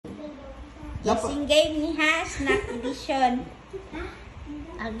Guessing game ni ha, snack edition.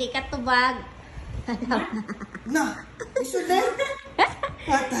 Agdi ka tubag. Na! Iso na!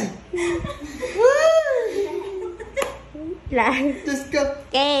 Patay! Lang. Diyos ka!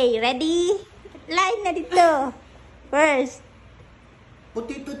 Okay, ready? Line na dito. First.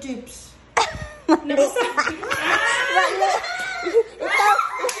 Potato chips. Mali. Mali. Ikaw.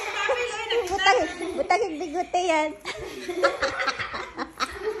 Butang yung bigote yan.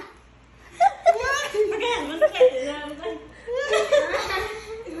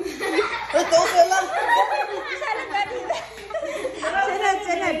 Ito, okay lang!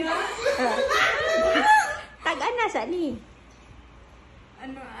 Sunod. Tagaan na sa ni.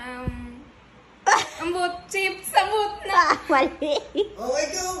 Ambot, chips, ambot na. Mali. Okay,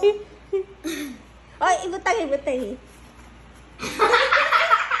 go! Oy, ibutang.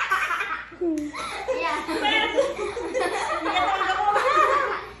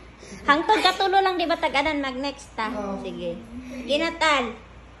 Hangtod katulo lang di ba taganan mag-next ta? Sige. Ginatan.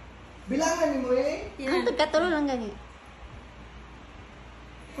 Bilangan mo eh! Hangtod katulo lang gani.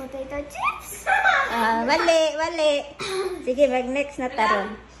 Potato chips. Mali. Sige, mag-next na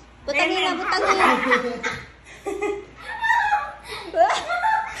taron. Butangin na.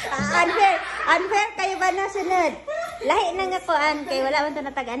 Unfair kayo ba na sunod? Lahi na nga ko an kay wala man to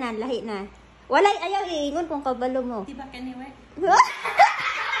nataganan, lahi na. Walay ayaw iingon kung kabalo mo. Di ba kaniwe?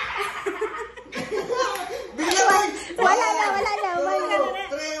 Bilangan! Wala na.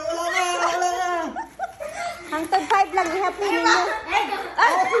 Tre, wala na! Hangtod 5 lang ihapin ninyo.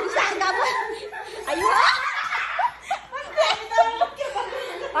 Ay, isa ang gamon. Ayun.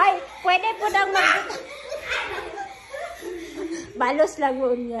 Ay, pwede po daw balos lang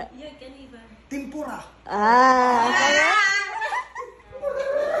mo niya. Yeah, kaniba. Tempura. Kaya?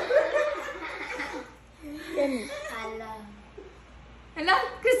 Yan. Hello,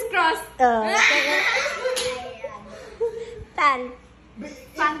 crisscross. Tal.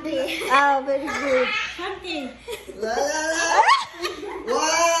 Funky. Very good. Funky. La!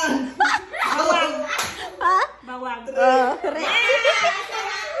 One! Ha? Bawang. Correct.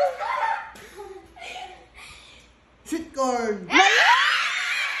 Sweet corn. Ay,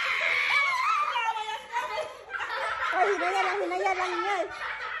 hinaya lang yan.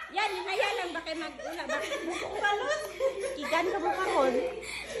 Yan, hinaya lang. Bakit mag-ula? Bakit balot? Kigan ka mo kakon.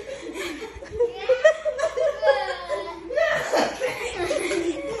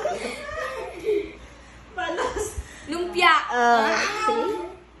 Palos. Lumpia. See?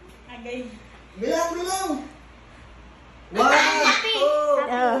 Agay. Bilang! One, two,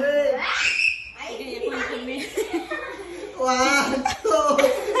 three. Agay ako yung kumi. 1, 2, 3.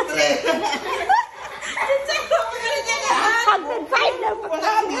 Hanggang 5 na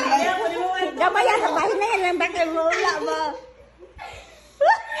pagkami. Gamayan sa bahay na yan lang. Bakit mo ula ba?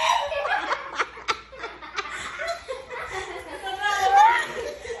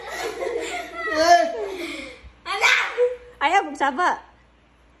 Ayaw, magsaba.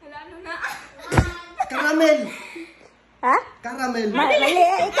 Wala na. Caramel. Ha? Caramel. Mali,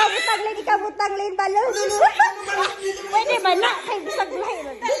 ikaw butang lin balos. Pwede ba na? Kay bisag lahi.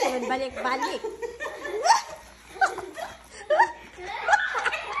 Balik.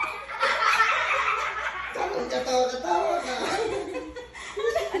 Katawa ka.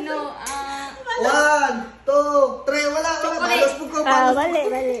 Ano, 1, 2, 3. Wala. Balos po ko. Balik.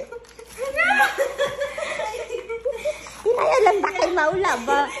 Hinaya lang ba kay maula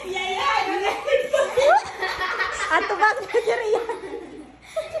ba? Ato ba na diri yan?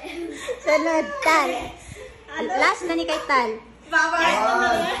 Sunod, Tal. Last na ni kay Tal.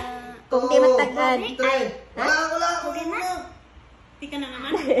 Kung di matagan. 3. Wala. Okay na. Tika na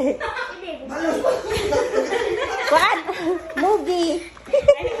naman. Balos. Kuan? Movie.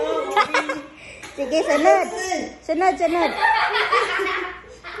 Sige, sunod. Sunod.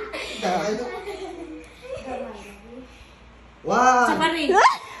 One. Sabari.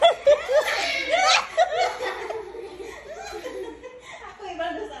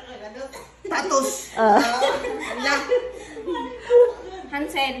 Tatos.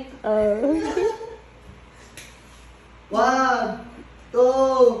 Hansen. 1,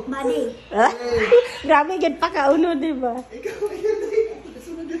 2, Body. 3. Grabe, yun pa kauno, di ba? Ikaw, ayun.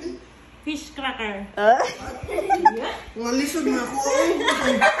 Fish cracker. Mga lisod na ako.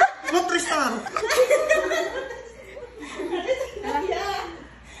 Nutristar.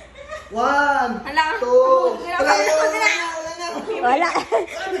 1, 2, 3. Wala.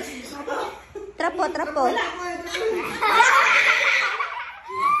 Trapo.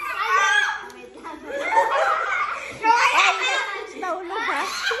 Nahulog ha?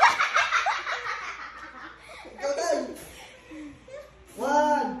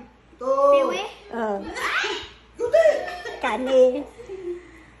 1, 2, Gani.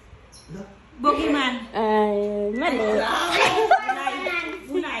 Boogeyman. Ay, mali.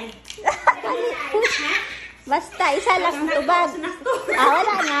 Gulay. Basta, isa lang ang tubag.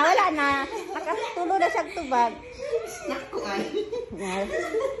 Wala na. Nakatulo na siyang tubag. Naku ay.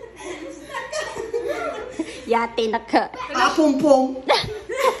 Yate naka. Apumpong.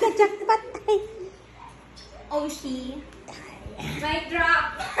 Nakajakpat ay. Oshi. Mic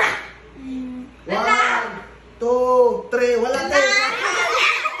drop. 1, 2, 3. Wala tayo.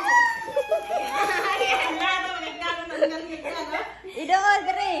 Idoon,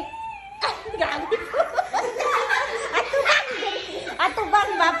 dere. Grabe po.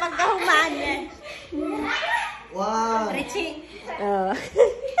 Atubang ba pagkahumaan yan? 1. Richie. Oh.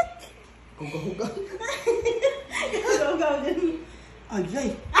 Huga-huga. Gaw din.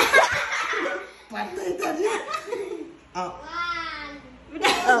 Ay. Patay tayo. Oh.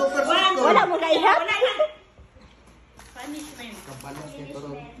 Wala mo kaihap? Wala na. Punishment. Kabalas nito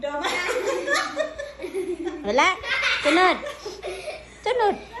ron. Doma. Wala. Sunod.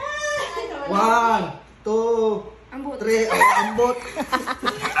 1, 2, Ambot. 3. Ambot.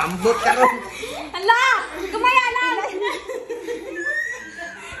 Ambot ka ron. Hala! Kumaya lang!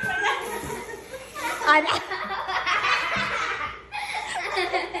 Ano?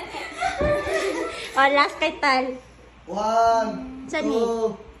 Oh, last kay Tal. 1, Saan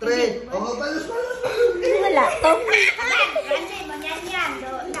 2, 3. Oh, balos. Wala. To.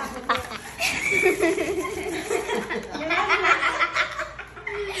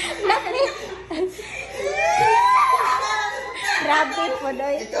 Grabe po,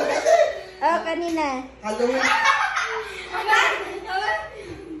 Doy. Oh, kanina. Halloween. 1,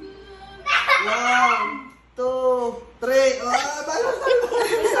 2, 3. Oh, balos.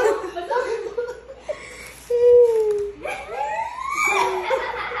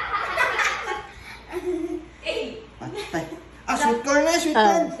 Patay. Sweet corn na, sweet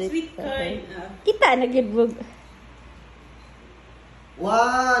corn. Sweet corn. Kita, naglibog. 1,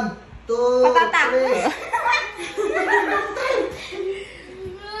 2, Patata. 3.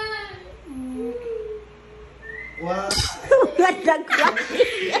 1. Gandang kwa.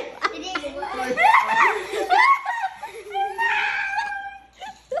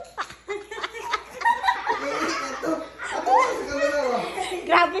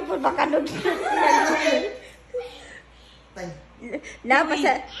 Grabe po, baka nung... Lapa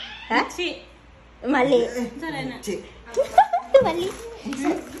sa... Ha? Richie. Mali. Sana na. Mali.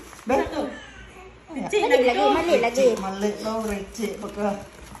 Sato. Richie. Mali lagi. Mali, no, Richie. Baka...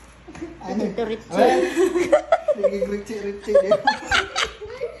 Ano? Ito, Richie. Sige, Richie.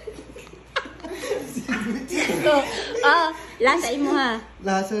 Ito. Oh, lasa imo ha.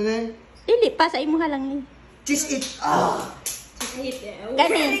 Lasa na yun. Dili pa, sa imo ha lang ni. Cheese it. Ah!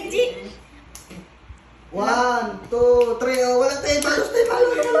 Gani. 1, 2, 3. Oh, wala tayo. Balos.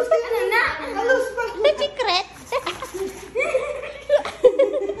 Ano na? Balos pa. The secret.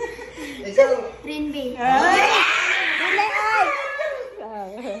 Ikaw. Rainbow. Dili ay.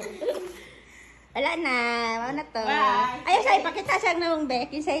 Wala na. Wala na to. Bye. Ayaw sa ipakita siyang nawang be.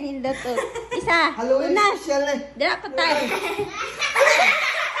 Kinsa inindot to. Isa. Halloween Una. special eh. Dira pa tayo.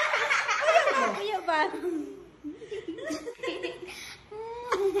 Ayaw ba?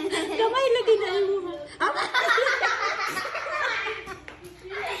 Gamay lagi na imo.